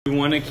Do you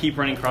want to keep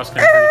running cross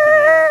country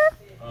today?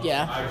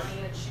 Yeah.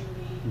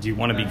 Do you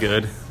want to be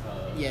good?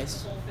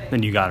 Yes.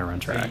 Then you got to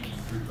run track.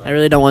 I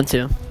really don't want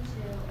to.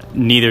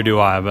 Neither do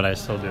I, but I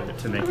still do it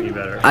to make me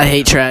better. I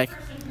hate track.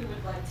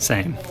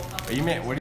 Same. You meant what?